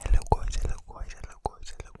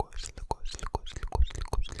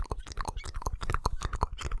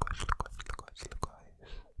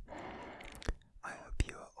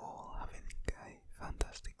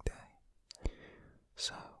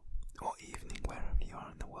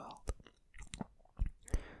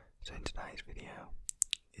today's video,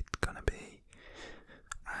 it's gonna be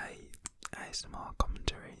a ASMR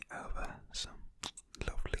commentary over some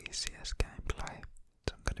lovely CS gameplay.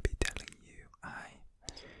 So I'm gonna be telling you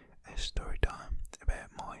a story time about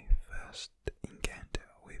my first encounter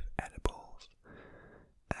with edibles,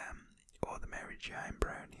 or the Mary Jane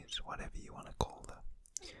brownies, whatever you want to call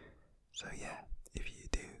them. So yeah, if you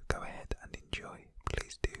do go ahead and enjoy,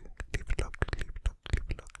 please do leave a like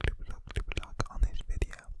on this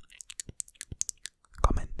video.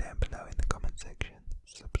 Comment down below in the comment section,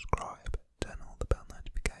 subscribe, turn all the bell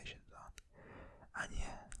notifications on, and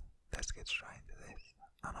yeah, let's get straight into this,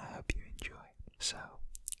 and I hope you enjoy. So,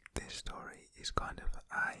 this story is kind of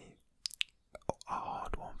a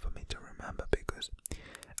hard one for me to remember because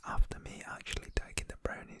after me actually taking the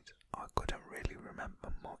brownies, I couldn't really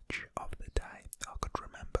remember much of the day. I could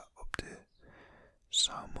remember up to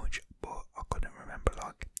so much, but I couldn't remember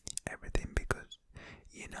like everything because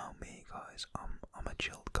you know me, guys. I'm a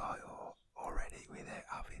chilled guy already without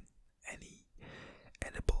having any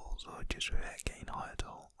edibles or just without getting high at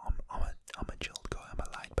all. I'm a chilled guy. I'm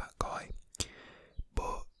a laid back guy,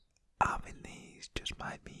 but having these just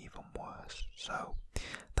made me even worse. So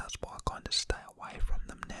that's why I kind of stay away from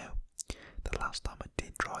them now. The last time I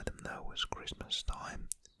did try them though was Christmas time,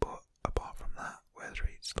 but apart from that, whether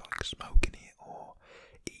it's like smoking it or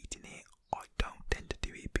eating it, I don't tend to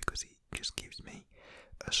do it because it just gives me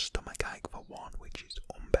a stomach ache for one, which is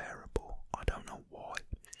unbearable. I don't know why,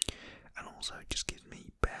 and also it just gives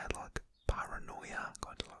me bare like paranoia,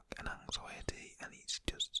 kind of like an anxiety, and it's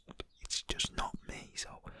just not me.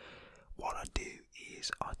 So what I do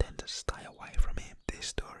is I tend to stay away from it. This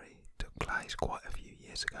story took place quite a few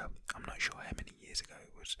years ago. I'm not sure how many years ago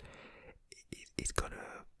it was. It's got to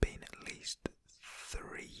have been at least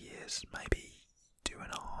 3 years, maybe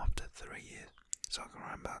 2.5 to 3 years. So I can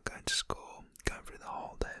remember going to school, going through the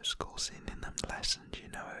whole day of school, sitting in them lessons, you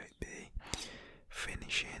know how it be,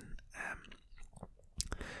 finishing,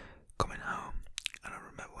 coming home, and I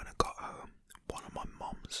remember when I got home, one of my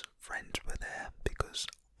mum's friends were there because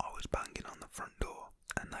I was banging on the front door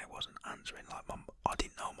and they wasn't answering. Like I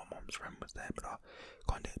didn't know my mum's friend was there, but I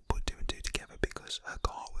kind of put two and two together because her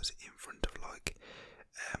car was in front of like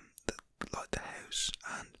the house,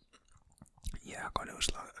 and yeah, I kind of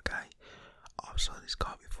was like, okay, I've saw this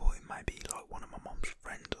car before. It may be like one of my mum's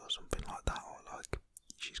friends or something like that, or like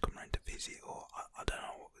she's come round to visit, or I don't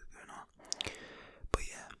know what was going on. But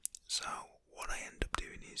yeah, so what I end up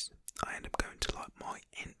doing is I end up going to like my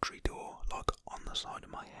entry door, like on the side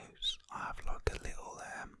of my house. I have like a little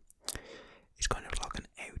it's kind of like an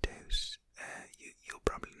outhouse. You'll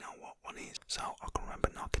probably know what one is. So I can remember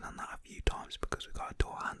knocking on that a few times because we got a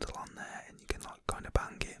door handle on there and you can like kind of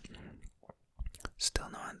bang it. Still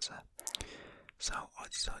no answer. So I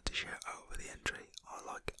decided to shout over the entry.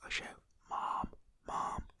 I shout, Mom,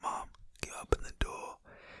 Mom, Mom, get open the door.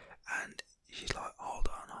 And she's like, hold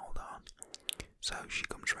on. So she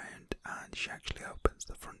comes round and she actually opens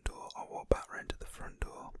the front door. I walk back round to the front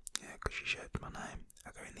door, yeah, because she shouted my name. I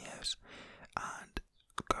go in the house and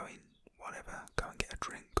go and get a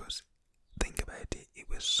drink, because think about it, it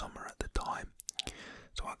was summer at the time.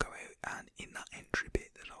 So I go out, and in that entry bit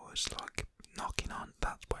that I was like knocking on,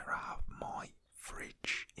 that's where I have my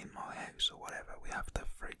fridge in my house or whatever. We have the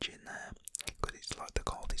fridge in there because it's like the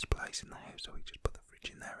coldest place in the house, so we just put the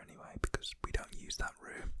fridge in there anyway because we don't use that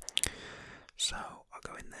room. So I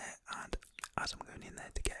go in there, and as I'm going in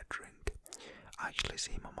there to get a drink, I actually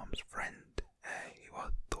see my mum's friend, who I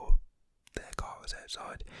thought their car was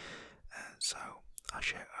outside. So I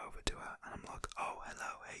shout over to her and I'm like, oh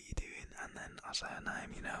hello, how you doing? And then I say her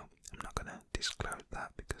name, you know. I'm not going to disclose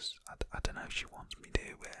that because I don't know if she wants me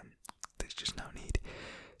to, there's just no need.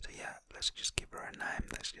 So yeah, let's just give her a name.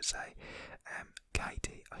 Let's just say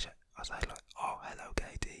Katie. I say like, oh hello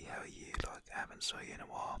Katie, how are you? Like, I haven't saw you in a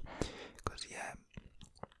while. Because yeah,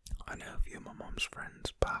 I know a few of my mum's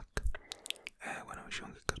friends back when I was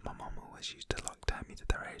younger, because my mum always used to like take me to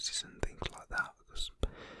their houses and things like that, because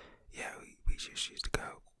yeah, we just used to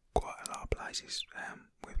go quite a lot of places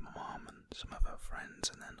with my mum and some of her friends,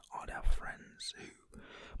 and then I'd have friends who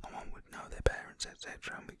my mum would know their parents,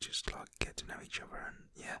 etc., and we just like get to know each other, and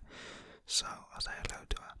yeah, so I say hello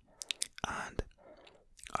to her and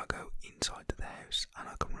I go inside to the house, and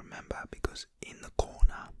I can remember because in the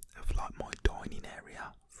corner of like my dining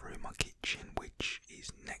area through my kitchen, which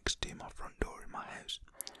is next to my front door in my house,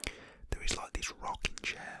 there is like this rocking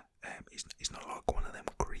chair. It's not like one of them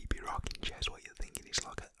creepy rocking chairs what you're thinking. It's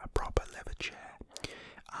like a proper leather chair.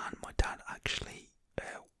 And my dad actually,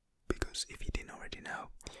 because if you didn't already know,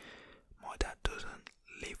 my dad doesn't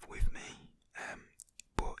live with me,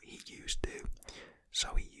 but he used to.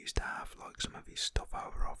 So he used to have like his stuff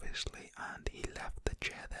over, obviously, and he left the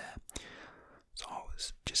chair there. So I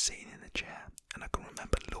was just sitting in the chair, and I can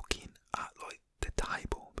remember looking at like the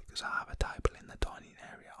table, because I have a table in the dining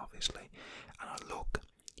area, obviously, and I look,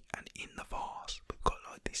 and in the vase we've got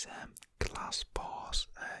like this glass vase.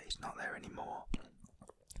 It's not there anymore.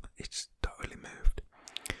 It's totally moved.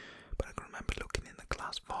 But I can remember looking in the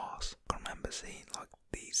glass vase. I can remember seeing like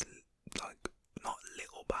these, like, not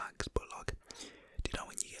little bags, but like, do you know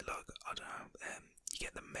when you get like, I don't know, you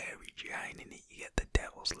get the Mary Jane in it, you get the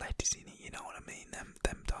devil's lettuce in it, you know what I mean? Them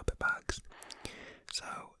type of bags. So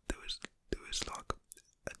there was like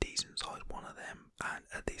a decent sized one of them, and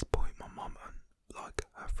at this point my mum and like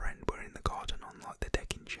her friend were in the garden on like the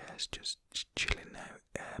decking chairs, just chilling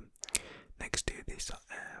out next to this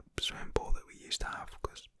swimming pool that we used to have,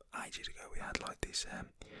 because ages ago we had like this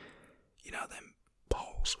you know them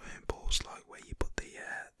pole swimming pools, like where you put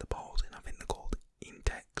the poles in. I think they're called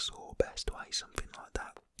Intex or Best Way, something like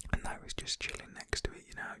that. And they was just chilling next to it,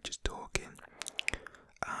 you know, just talking.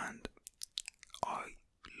 And I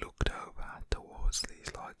looked over towards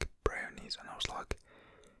these like brownies, and I was like,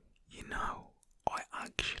 you know, I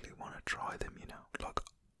actually want to try them, you know. Like,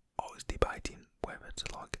 I was debating whether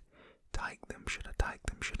to like take them. Should I take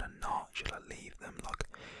them? Should I not? Should I leave them? Like,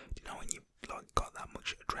 you know, when you like got that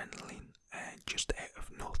much adrenaline and just out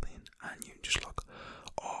of nothing, and you just like,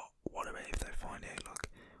 oh, what about if they find out? Like,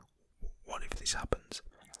 what if this happens?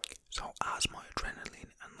 So as my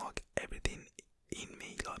adrenaline and like everything in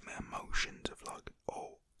me, like my emotions of like,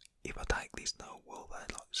 oh, if I take this now, will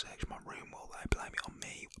they like search my room? Will they blame it on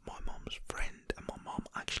me? My mum's friend and my mum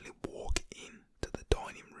actually walk in to the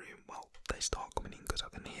dining room. Well, they start coming in because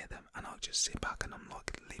I can hear them, and I'll just sit back and I'm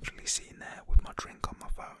like literally sitting there with my drink on my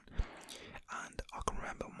phone. And I can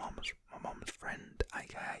remember my mum's friend,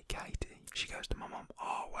 aka Katie, she goes to my mum,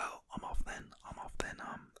 oh well, I'm off then, I've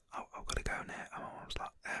got to go now. And my mum's like,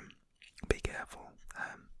 be careful,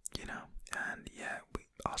 you know. And yeah,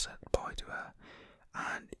 I said bye to her,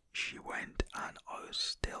 and she went, and I was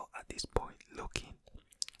still at this point looking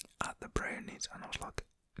at the brownies, and I was like,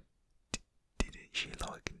 didn't she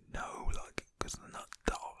like know, like, because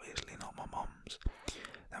they're obviously not my mum's,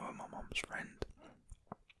 they were my mum's friend.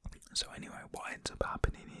 So anyway, what ends up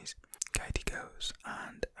happening is Katie goes,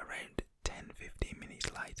 and around 10-15 minutes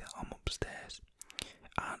later I'm upstairs,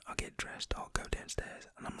 and I get dressed, I'll go downstairs,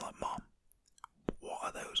 and I'm like, Mom, what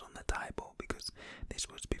are those on the table? Because this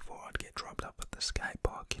was before I'd get dropped up at the skate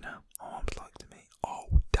park, you know. My mom's like to me,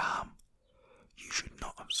 oh damn, you should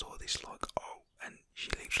not have saw this, like, oh, and she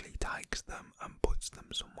literally takes them and puts them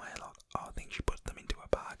somewhere, like, I think she puts them into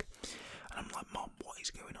a bag, and I'm like, Mom, what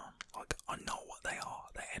is going on? Like, I know what they are,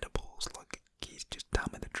 they're edibles, like, kids, just tell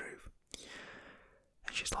me the truth.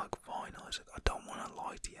 And she's like, fine. I said, I don't want to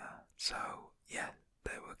lie to you. So yeah,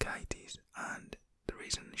 they were Katie's, and the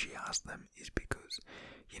reason she has them is because,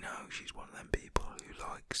 you know, she's one of them people who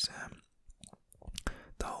likes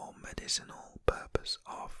the whole medicinal purpose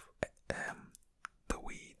of the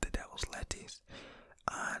weed, the devil's lettuce,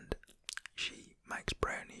 and she makes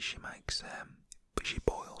brownies. She makes but she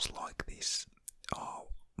boils like this. Oh,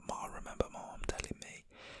 I remember my mum telling me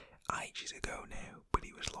ages ago now, but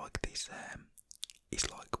it was like this. It's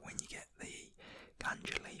like when you get the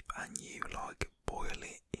ganja leaf and you like boil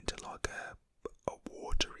it into like a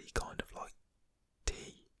watery kind of like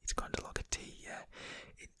tea. It's kind of like a tea, yeah.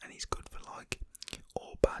 And it's good for like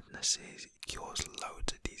all badnesses. It cures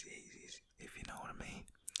loads of diseases, if you know what I mean.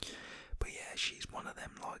 But yeah, she's one of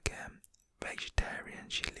them like vegetarian.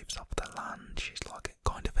 She lives off the land. She's like a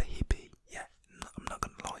kind of a hippie. Yeah, I'm not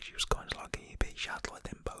gonna lie. She was kind of like a hippie. She had like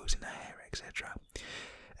them bows in her hair, etc.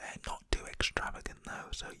 Not too extravagant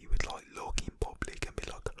though, so you would like look in public and be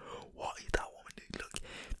like, what is that woman doing? Look,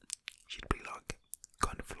 she'd be like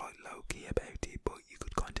kind of like low-key about it, but you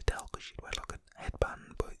could kind of tell because she'd wear like a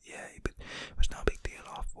headband. But yeah, it was no big deal.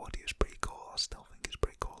 I thought it was pretty cool. I still think it's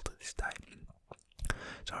pretty cool to this day.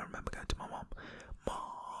 So I remember going to my mum,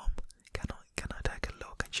 Mom, can I take a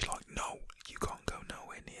look? And she's like, no, you can't go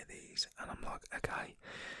nowhere near these. And I'm like, okay,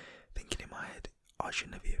 thinking in my head, I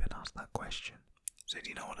shouldn't have even asked that question. So do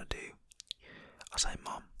you know what I do? I say,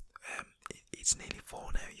 Mum, it's nearly 4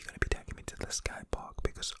 now, you're going to be taking me to the skate park,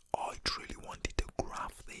 because I truly wanted to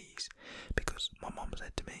grab these, because my mum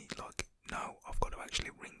said to me, like, no, I've got to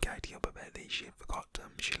actually ring Katie up about these, she forgot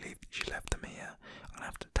them, she left them here, I'm going to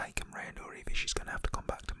have to take them round, or either she's going to have to come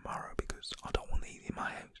back tomorrow, because I don't want these in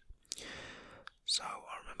my house. So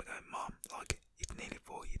I remember going, Mum, like, it's nearly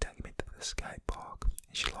 4, you're taking me to the skate park,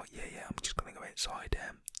 and she's like, yeah, I'm just going to go outside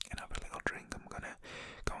and have a little drink, I'm going to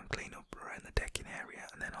go and clean up around the decking area,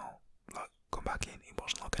 and then I'll like come back in. It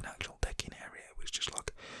wasn't like an actual decking area, it was just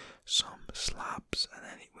like some slab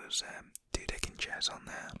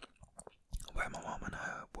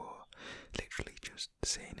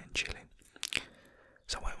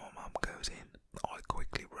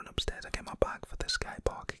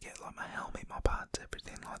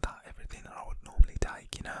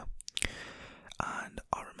take, you know. And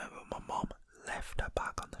I remember my mum left her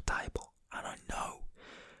bag on the table, and I know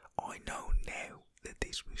now that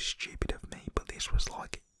this was stupid of me, but this was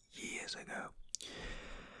like years ago.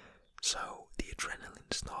 So the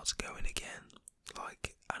adrenaline starts going again,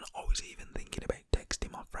 like, and I was even thinking about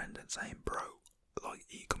texting my friend and saying, bro, like,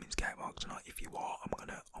 are you coming skate park tonight? If you are,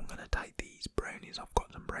 I'm gonna take these brownies. I've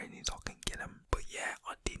got some brownies, I can get them. But yeah,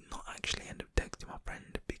 I did not actually end up texting my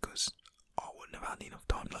friend because I wouldn't have had enough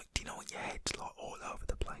time. Like, do you know when your head's like all over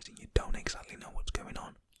the place and you don't exactly know what's going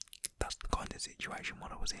on? That's the kind of situation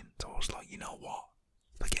what I was in. So I was like, you know what?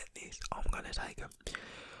 Forget this. I'm gonna take them.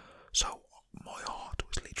 So my heart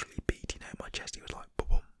was literally beating out my chest. It was like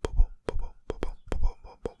boom, boom, boom, boom, boom, boom, boom,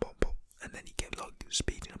 boom, boom, boom, boom, and then he kept like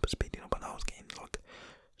speeding up, and I was getting like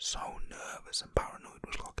so nervous and paranoid. It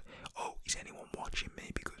was like, oh, is anyone watching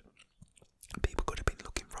me? Because people could have been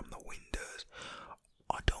looking from the windows.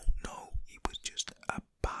 I don't know. It was just a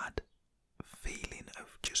bad feeling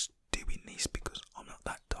of just doing this because I'm not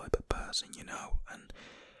that type of person, you know. And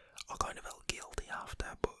I kind of felt guilty after,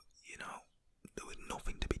 but you know, there was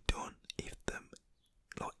nothing to be done if them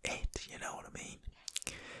like ate, you know what I mean?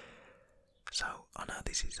 So I know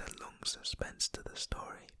this is a long suspense to the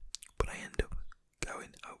story, but I end up going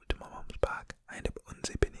over to my mum's bag. I end up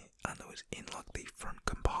unzipping it, and it was in like the front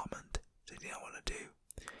compartment. So you know what I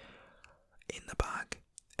do? In the bag,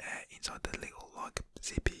 inside the little like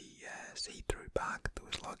zippy see-through bag, there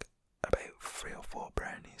was like about 3 or 4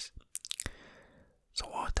 brownies. So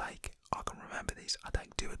I can remember this, I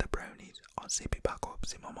take 2 of the brownies, I zip it back up,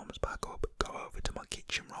 zip my mum's back up, go over to my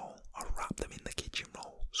kitchen roll, I wrap them in the kitchen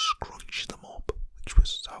roll, scrunch them up, which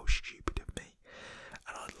was so stupid of me,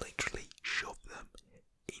 and I literally shove them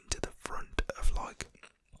into the front of like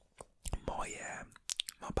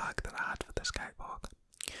my bag that I had for the skate park.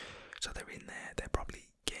 So they're in there, they're probably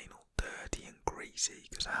getting all dirty and greasy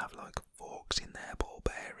because I have like forks in there, ball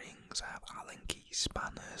bearings, I have Allen keys,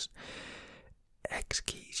 spanners, X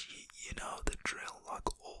keys, you know the drill, like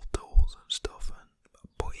all tools and stuff, and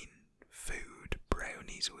putting food,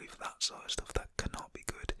 brownies with that sort of stuff, that cannot be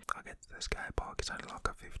good. I get to the skate park, it's only like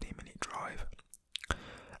a 15-minute drive,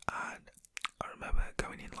 and I remember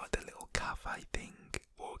going in like the little cafe thing,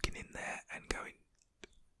 walking in there and going,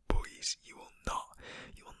 boys, you will not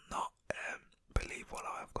believe what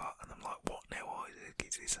I've got. And I'm like, what now?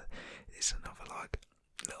 Is this another like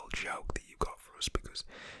little joke that you've got for us? Because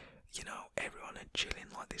you know, everyone had chilling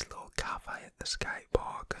like this little cafe at the skate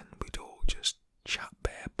park, and we'd all just chat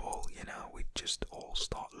bare ball, you know, we'd just all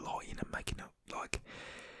start lying and making up like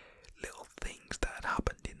little things that had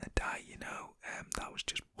happened in the day, you know. That was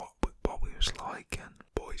just what we was like, and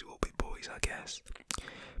boys will be boys, I guess.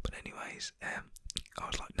 But anyways, I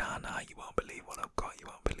was like, nah, you won't believe what I've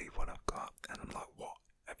got, and I'm like, what?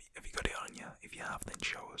 Have you got it on you? If you have, then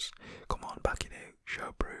show us. Come on, back it out,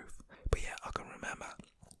 show proof. But yeah, I can remember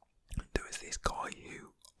there was this guy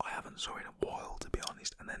who I haven't saw in a while, to be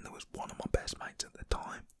honest, and then there was one of my best mates at the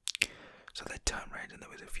time. So they turned round and there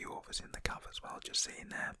was a few of us in the cafe as well, just sitting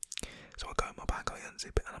there. So I go in my bag, I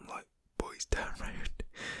unzip it, and I'm like, boys, turn round.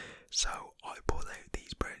 So I pull out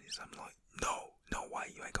these brownies, I'm like, no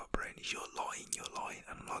way, you ain't got brownies, you're lying.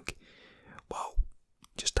 And I'm like, well,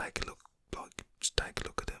 just take a look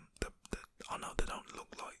at them. I know they don't look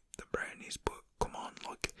like the brownies, but come on,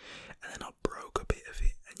 like, and then I broke a bit of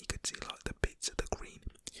it, and you could see like the bits of the green.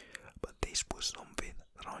 But this was something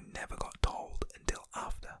that I never got told until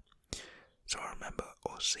after. So I remember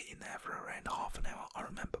us sitting there for around half an hour. I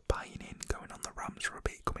remember paying in, going on the ramps for a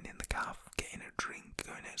bit, coming in the cafe, getting a drink,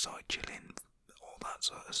 going outside, chilling, all that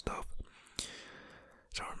sort of stuff.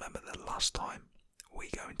 So I remember the last time we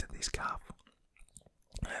go into this cafe,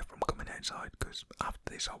 from coming outside, because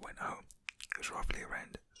after this I went home. It was roughly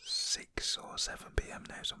around 6 or 7 p.m.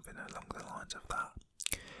 now, something along the lines of that.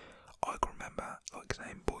 I can remember like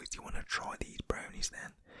saying, boys, do you want to try these brownies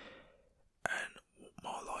then? And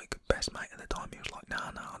my like best mate at the time, he was like,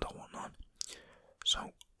 nah, I don't want none.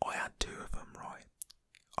 So I had 2 of them, right?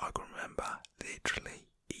 I can remember literally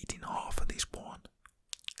eating half of this one,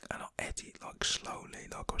 and I ate it like slowly,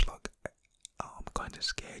 like I was like, oh, I'm kind of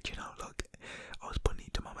scared, you know, like I was putting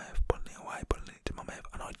it to my mouth, putting it away, putting it to my mouth,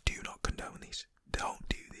 and I do not condone this. Don't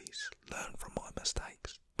do this. Learn from my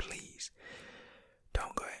mistakes, please.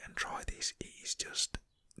 Don't go out and try this. It is just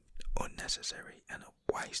unnecessary and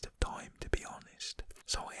a waste of time, to be honest.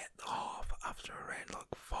 So I ate the half after around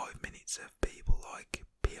like 5 minutes of people like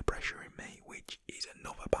peer pressuring me, which is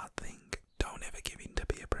another bad thing. Don't ever give in to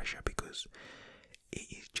peer pressure, because it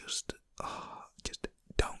is just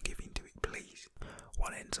don't give in to it, please.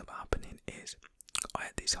 What ends up happening is I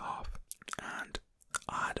had this half, and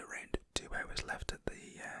I had around 2 to where it was left at the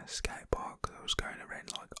skate park. I was going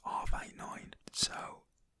around like 8:30, 9. So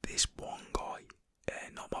this one guy,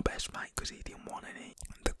 not my best mate because he didn't want any.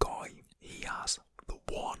 The guy, he has the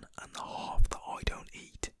 1.5 that I don't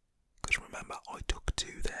eat. Because remember, I took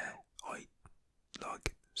 2 there. I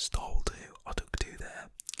stole 2. I took 2 there.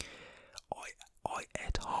 I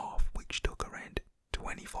ate half, which took around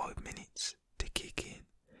 25 minutes to kick in,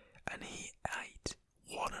 and he ate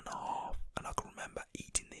 1.5. And I can remember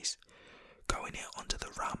eating this, going out onto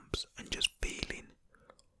the ramps, and just feeling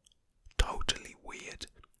totally weird.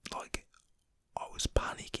 Like I was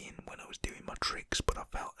panicking when I was doing my tricks, but I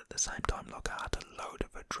felt at the same time like I had a load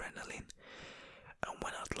of adrenaline. And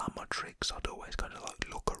when I'd land my tricks, I'd always kind of like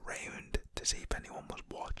look around to see if anyone was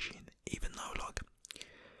watching, even though like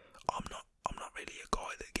I'm not really a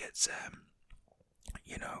guy that gets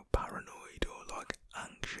paranoid or like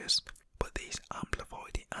anxious, but this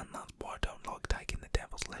amplified it, and that's why I don't like taking the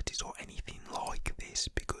devil's lettuce or anything like this,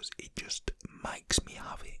 because it just makes me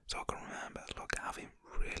have it. So I can remember like having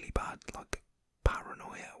really bad like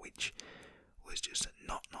paranoia, which was just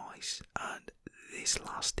not nice, and this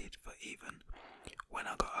lasted for even when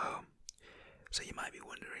I got home. So you might be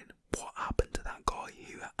wondering what happened to that guy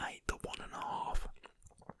who ate the 1.5.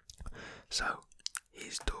 So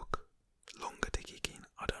his took longer to kick in.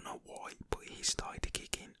 I don't know why, but he started to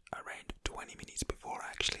kick in around 20 minutes before I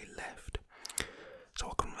actually left. So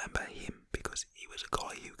I can remember him because he was a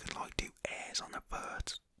guy who could like do airs on a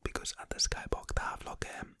vert, because at the skatepark they have like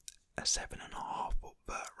a 7.5 foot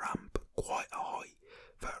vert ramp, quite a high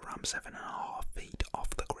vert ramp, 7.5 feet off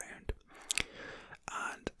the ground,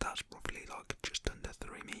 and that's roughly like just under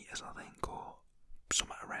 3 meters, I think, or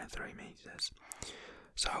somewhere around 3 meters.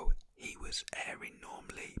 So he was airing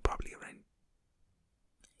normally probably around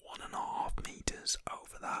 1.5 meters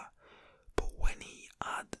over that, but when he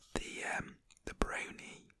had the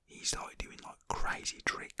brownie, he started doing like crazy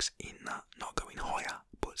tricks in that, not going higher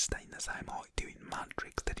but staying the same height, doing mad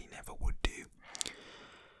tricks that he never would do.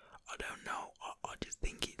 I don't know, I just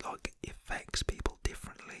think it like affects people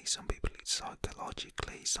differently. Some people it's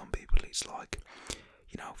psychologically, some people it's like,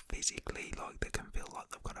 physically, like they can feel like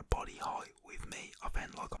they've got a body height. With me, I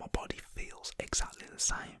find like my body feels exactly the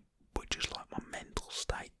same, but just like my mental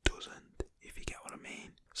state doesn't, if you get what I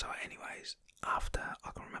mean. So anyways, after,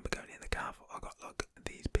 I can remember going in the cafe, I got like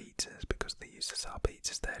these pizzas, because they used to sell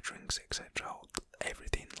pizzas there, drinks, etc.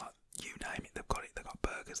 Everything, like you name it, they've got it. They've got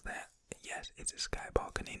burgers there. Yes, it's a skate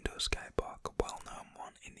park, an indoor skate park, a well-known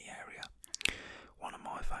one in the area. One of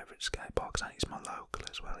my favourite skate parks, and it's my local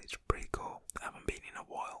as well. It's pretty cool. I haven't been in a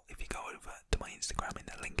while. If you go over to my Instagram, in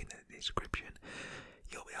the link in the description,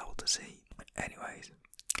 you'll be able to see. Anyways,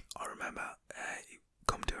 I remember it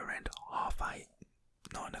come to around 8:30,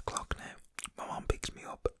 9 o'clock now. My mum picks me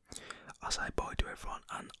up. I say bye to everyone,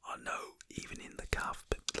 and I know even in the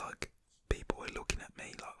cafe, like people were looking at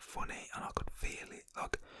me like funny, and I could feel it.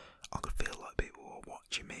 Like I could feel like people were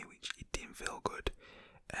watching me, which it didn't feel good.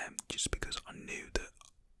 Just because I knew that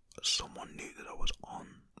someone knew that I was on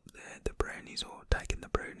the brownies or taking the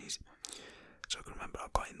brownies. So I can remember I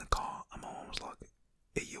got in the car and my mum was like,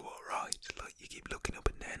 "Are you alright? Like you keep looking up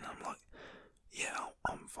and down." And I'm like, "Yeah,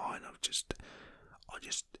 I'm fine. I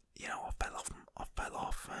fell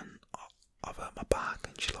off and I've hurt my back."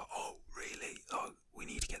 And she's like, "Oh really? Like we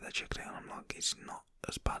need to get that checked out." And I'm like, "It's not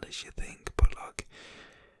as bad as you think, but like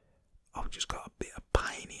I've just got a bit of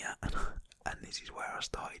pain here." And this is where I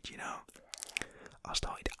started, I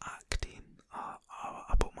started acting.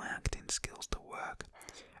 I put my acting skills to work,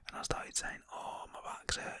 and I started saying, "Oh, my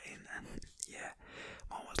back's hurting," and yeah,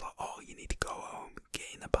 Mum was like, "Oh, you need to go home,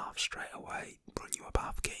 get in the bath straight away, run you a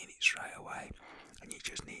bath, get in it straight away, and you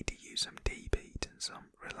just need to use some deep heat and some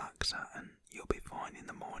relaxer, and you'll be fine in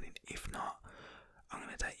the morning. If not, I'm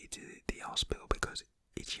going to take you to the hospital because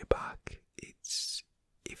it's your back.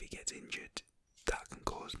 If it gets injured, that can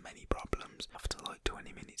cause many problems." After like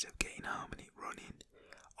 20 minutes of getting home and it running,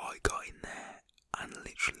 I got in there and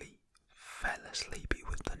literally fell asleep. It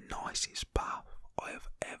was the nicest bath I have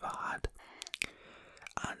ever had,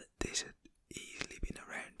 and this had easily been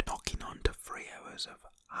around knocking on to 3 hours of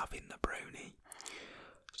having the brownie.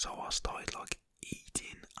 So I started like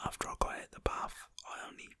eating after I got out of the bath. I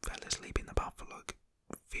only fell asleep in the bath for like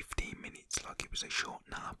 15 minutes, like it was a short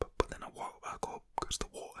nap, but then I woke back up because the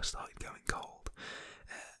water started going cold.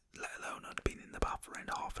 Let alone I'd been in the bath for around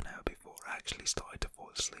half an hour before I actually started to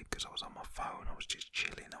fall asleep, because I was on my phone, I was just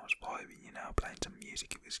chilling, I was vibing, playing some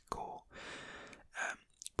music, it was cool.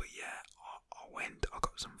 But yeah, I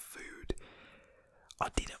got some food. I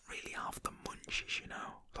didn't really have the munchies,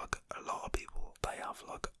 like a lot of people, they have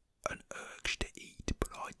like an urge to eat, but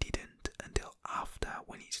I didn't until after,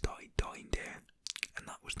 when it started dying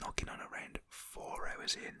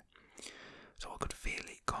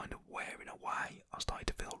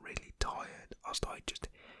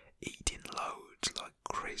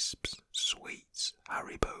crisps, sweets,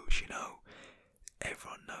 Haribos, you know.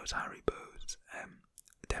 Everyone knows Haribos.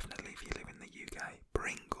 Definitely if you live in the UK.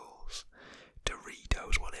 Pringles,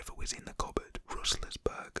 Doritos, whatever was in the cupboard, Rustler's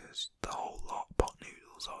burgers, the whole lot, pot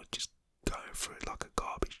noodles. I was just going through it like a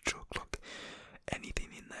garbage truck, like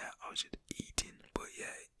anything in there I was just eating. But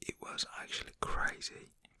yeah, it was actually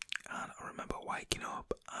crazy. And I remember waking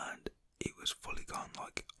up and it was fully gone.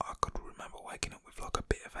 Like, I could remember waking up with like a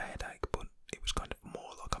bit of a headache, but it was kind of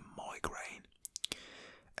more like a migraine.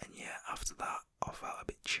 And yeah, after that I felt a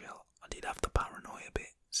bit chill. I did have the paranoia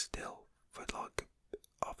bit still for like,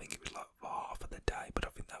 I think it was like for half of the day, but I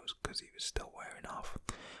think that was because it was still wearing off.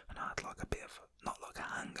 And I had like a bit of, not like a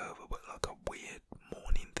hangover, but like a weird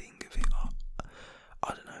morning thing of it.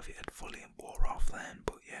 I don't know if it had fully wore off then,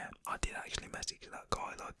 but yeah, I did actually message that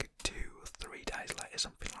guy like 2 or 3 days later,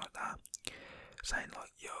 something like that, saying like,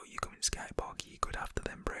 yo, you come in skate park, you could have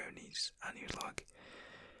them brownies. And he was like,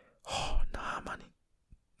 oh nah man,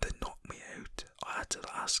 they knocked me out. I had to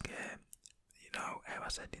ask him, you know, how I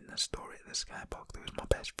said in the story at the skate park, there was my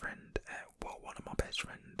best friend, one of my best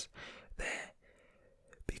friends there,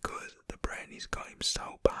 because the brownies got him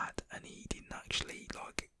so bad and he didn't actually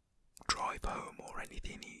like drive home or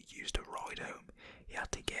anything. He used a ride home. He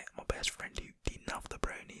had to get my best friend who didn't have the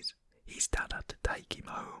brownies, his dad had to take him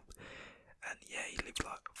home. And yeah, he lived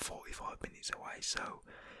like 45 minutes away, so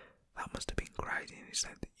that must have been crazy. And he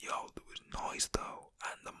said, yo, it was nice though.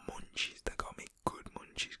 And the munchies, they got me good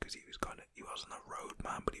munchies, because he wasn't a road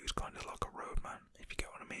man, but he was kind of like a road man, if you get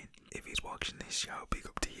what I mean. If he's watching this show, big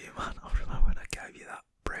up to you, man. I remember when I gave you that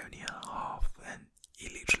brownie and a half, and he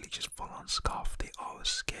literally just full on scoffed it. I was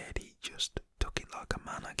scared. He just took it like a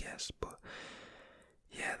man, I guess. But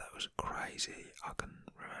yeah, that was crazy. I can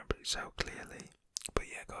remember it so clearly. But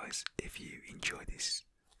yeah, guys, if you enjoy this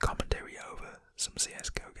commentary over some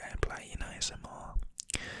CSGO gameplay, you know,